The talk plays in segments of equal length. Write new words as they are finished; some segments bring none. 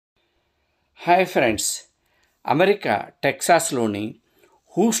Hi friends, America టెక్సాస్లోని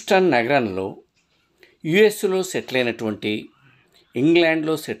Houston నగరంలో యుఎస్లో settle అయినటువంటి,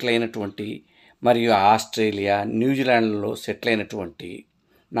 ఇంగ్లాండ్లో సెటిల్ అయినటువంటి మరియు ఆస్ట్రేలియా, న్యూజిలాండ్లో సెటిల్ అయినటువంటి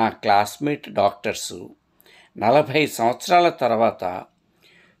నా క్లాస్మేట్ డాక్టర్సు 40 సంవత్సరాల తర్వాత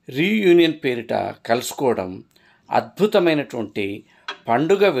రీయూనియన్ పేరిట కలుసుకోవడం అద్భుతమైనటువంటి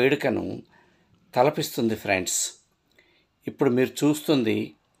పండుగ వేడుకను తలపిస్తుంది ఫ్రెండ్స్. ఇప్పుడు మీరు చూస్తుంది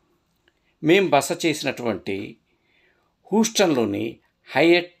మేం బస చేసినటువంటి హూస్టన్లోని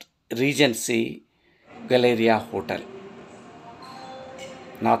హయట్ రీజెన్సీ గలేరియా హోటల్.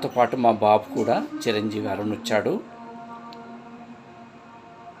 నాతో పాటు మా బాబు కూడా చిరంజీవి అరుణ్ వచ్చాడు.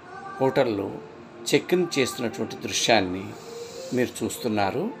 హోటల్లో చెక్ ఇన్ చేస్తున్నటువంటి దృశ్యాన్ని మీరు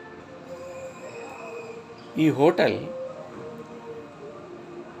చూస్తున్నారు. ఈ హోటల్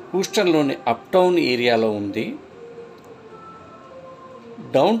హూస్టన్లోని అప్ టౌన్ ఏరియాలో ఉంది.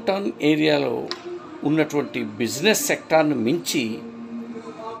 డౌన్ టౌన్ ఏరియాలో ఉన్నటువంటి బిజినెస్ సెక్టార్ను మించి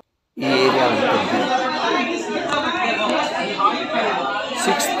ఈ ఏరియా ఉంటుంది.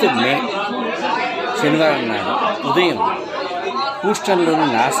 6th మే శనివారం నాడు ఉదయం హూస్టన్లోని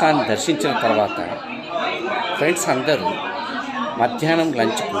నాసాని దర్శించిన తర్వాత ఫ్రెండ్స్ అందరూ మధ్యాహ్నం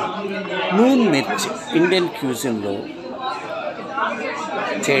లంచ్కు నూన్ మిర్చ్ ఇండియన్ క్యూజిన్లో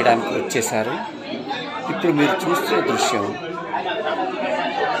చేయడానికి వచ్చేసారు. ఇప్పుడు మీరు చూస్తున్న దృశ్యం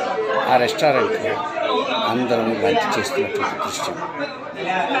ఆ రెస్టారెంట్లో అందరం లంచ్ చేస్తున్నటువంటి దృశ్యం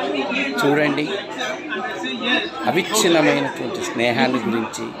చూడండి. అవిచ్ఛిన్నమైనటువంటి స్నేహాన్ని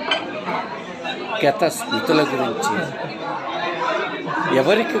గురించి, గత స్మృతుల గురించి,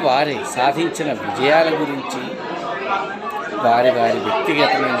 ఎవరికి వారే సాధించిన విజయాల గురించి, వారి వారి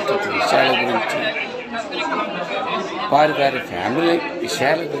వ్యక్తిగతమైనటువంటి విషయాల గురించి, వారి వారి ఫ్యామిలీ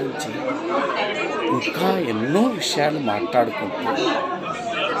విషయాల గురించి, ఇంకా ఎన్నో విషయాలు మాట్లాడుకుంటూ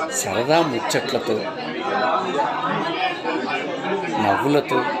సరదా ముచ్చట్లతో,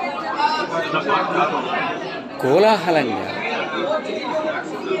 నవ్వులతో, కోలాహలంగా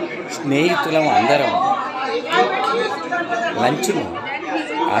స్నేహితులం అందరం లంచ్ను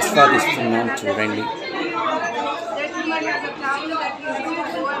ఆస్వాదిస్తున్నాం చూడండి.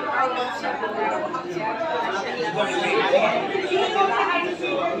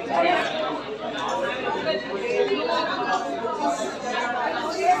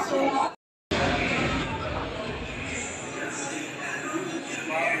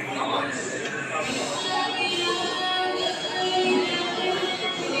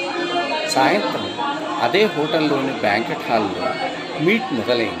 సాయంత్రం అదే హోటల్లోని బ్యాంకెట్ హాల్లో మీట్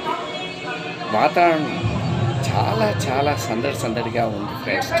మొదలైంది. వాతావరణం చాలా చాలా సందడిగా ఉంది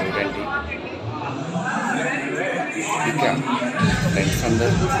ఫ్రెండ్స్ చూడండి. ఇక ఫ్రెండ్స్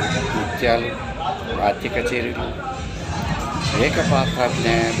అందరూ నృత్యాలు, వాద్య కచేరీలు,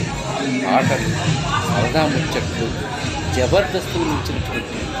 ఏకపాత్రాభినయాలు, ఆటలు, సరదా ముచ్చట్లు, జబర్దస్తులు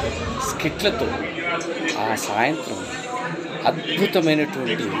ఇచ్చినటువంటి స్కిట్లతో ఆ సాయంత్రం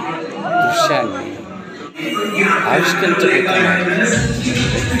అద్భుతమైనటువంటి దృశ్యాన్ని ఆవిష్కరించబోతున్నారు.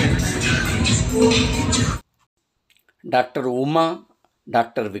 డాక్టర్ ఉమా,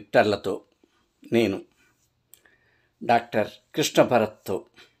 డాక్టర్ విక్టర్లతో, నేను doctor Krishna భరత్తో,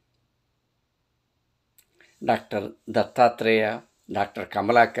 doctor Dattatreya, doctor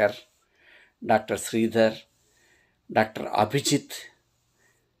Kamalakar, doctor Sridhar, doctor Abhijit,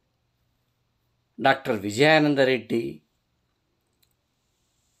 doctor Vijayananda Reddy,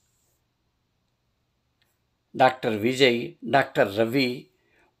 doctor Vijay, doctor Ravi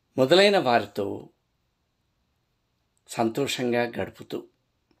మొదలైన వారితో సంతోషంగా గడుపుతూ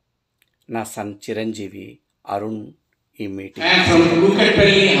నా సన్ చిరంజీవి అరుణ్ ఈ మీటింగ్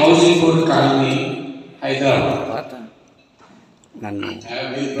తర్వాత నన్ను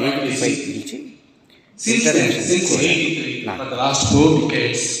వేదికపై పిలిచి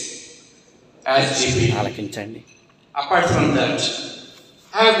ఆలకించండి.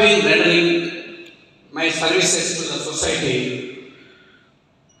 My services to the society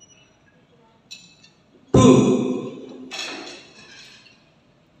to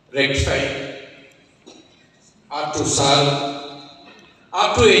rectify or to solve or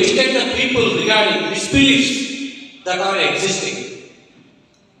to educate the people regarding misbeliefs that are existing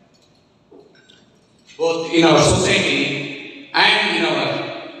both in our society and in our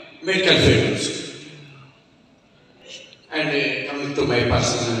medical fields. And coming to my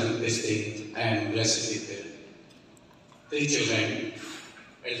personal thing, I am blessed with 3 children.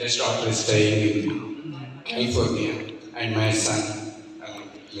 Eldest daughter is staying in California, and my son,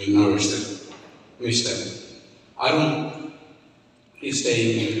 Mr. Arun, is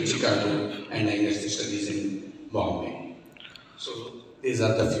staying in Chicago, and younger sister is in Bombay. So These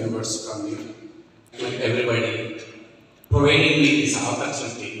are the few words from you. To everybody providing me this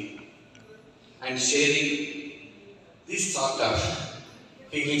opportunity and sharing this sort of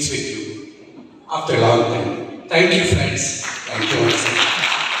feelings with you after a long time. Thank you, friends. Thank you once again.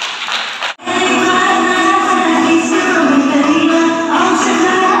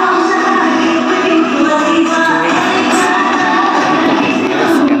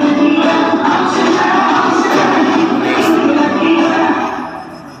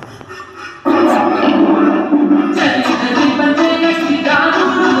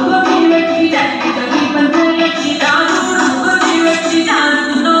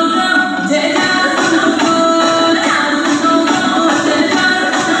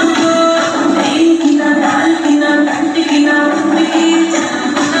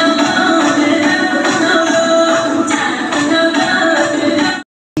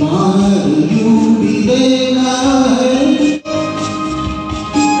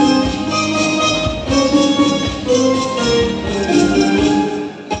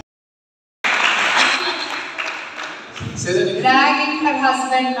 Dragging her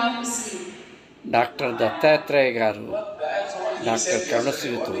husband not to sleep. Doctor Dattatreya గారు doctor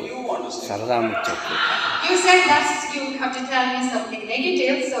కరుణశ్రీతో సరదా ముచ్చట్లు. You said that you have to tell me something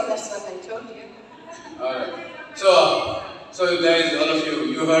negative, so that's what I told you. Alright. So guys, all of you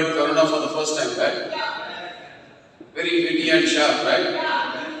heard Karuna for the first time, right? Very witty and sharp, right?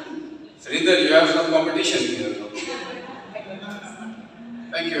 Sridhar, you have some competition here.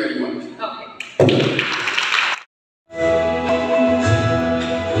 Thank you very much. Okay.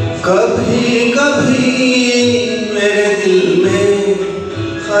 कभी कभी मेरे दिल में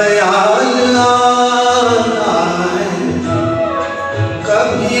ख्याल आता है,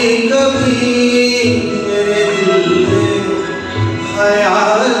 कभी कभी मेरे दिल में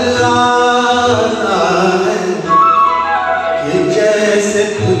ख्याल आता है कि जैसे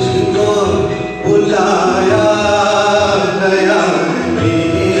तुझको बुलाया गया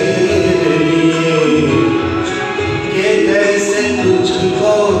मेरे लिए, कि जैसे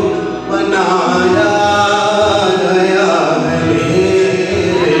तुझको बनाया गया है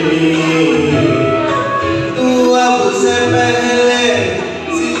मेरे लिए। तू अब से पहले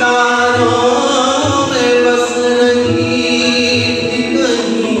सितारों में बस रही थी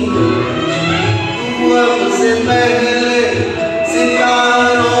कहीं, तू अब से पहले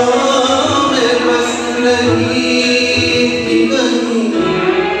सितारों में बस रही थी कहीं,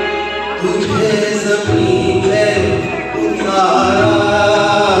 तुझे ज़मीन पे उतारा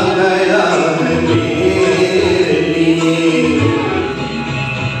गया है मेरे लिए।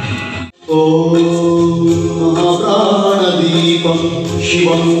 ओम महाप्राणदीपं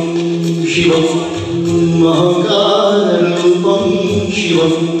शिवं शिवं महाकालरूपं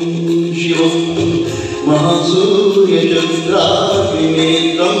शिवं शिवं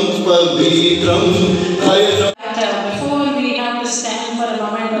महासूर्यचन्द्राग्निनेत्रं पवित्रं अयनं। Before we have to stand for a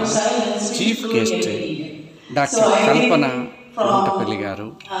moment of silence, chief guest doctor కల్పన గుంటపల్లి గారు.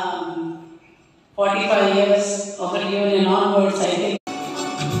 45 years of reunion onwards, I think.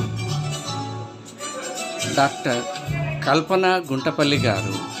 Doctor కల్పన గుంటపల్లి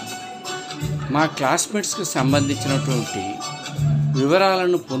గారు మా క్లాస్మేట్స్కి సంబంధించినటువంటి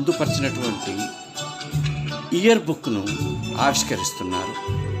వివరాలను పొందుపరిచినటువంటి ఇయర్ బుక్ను ఆవిష్కరిస్తున్నారు.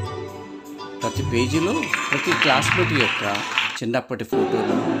 ప్రతి పేజీలో ప్రతి క్లాస్మేట్ యొక్క చిన్నప్పటి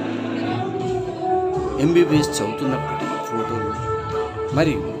ఫోటోలు, ఎంబీబీఎస్ చదువుతున్నప్పటి ఫోటోలు,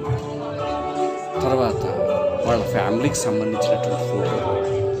 మరియు తర్వాత వాళ్ళ ఫ్యామిలీకి సంబంధించినటువంటి ఫోటోలు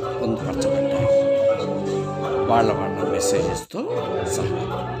పొందుపరచబడ్డాయి వాళ్ళ మెసేజెస్తో సహా.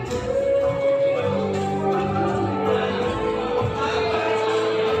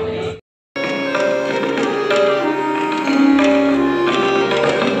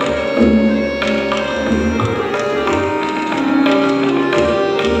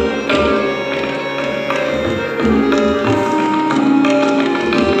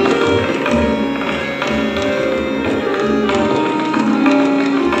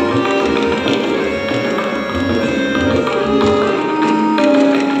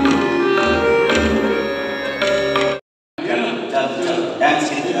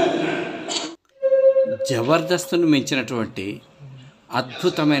 జబర్దస్త్ను మించినటువంటి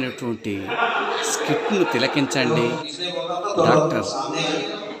అద్భుతమైనటువంటి స్క్రిప్ట్ను తిలకించండి. డాక్టర్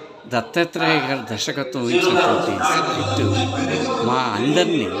దత్తాత్రేయ గారి దర్శకత్వం వహించినటువంటి స్క్రిప్ట్ మా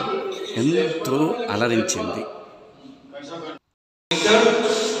అందరినీ ఎంతో అలరించింది.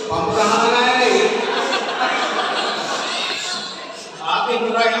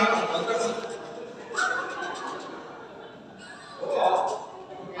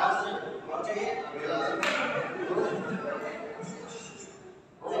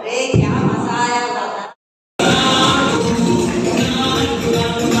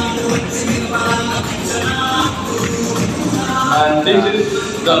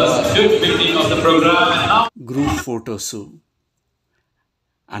 good beginning of the program. And now group photos,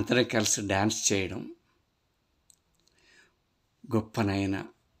 అందరం కలిసి డ్యాన్స్ చేయడం, గొప్పనైన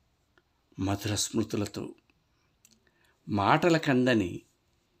మధుర స్మృతులతో మాటల కందని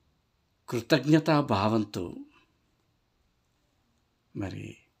కృతజ్ఞతాభావంతో మరి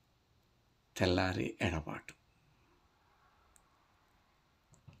తెల్లారి ఎడబాటు,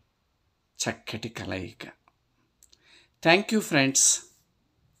 చక్కటి కలయిక. Thank you friends,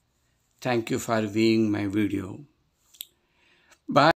 thank you for viewing my video. Bye.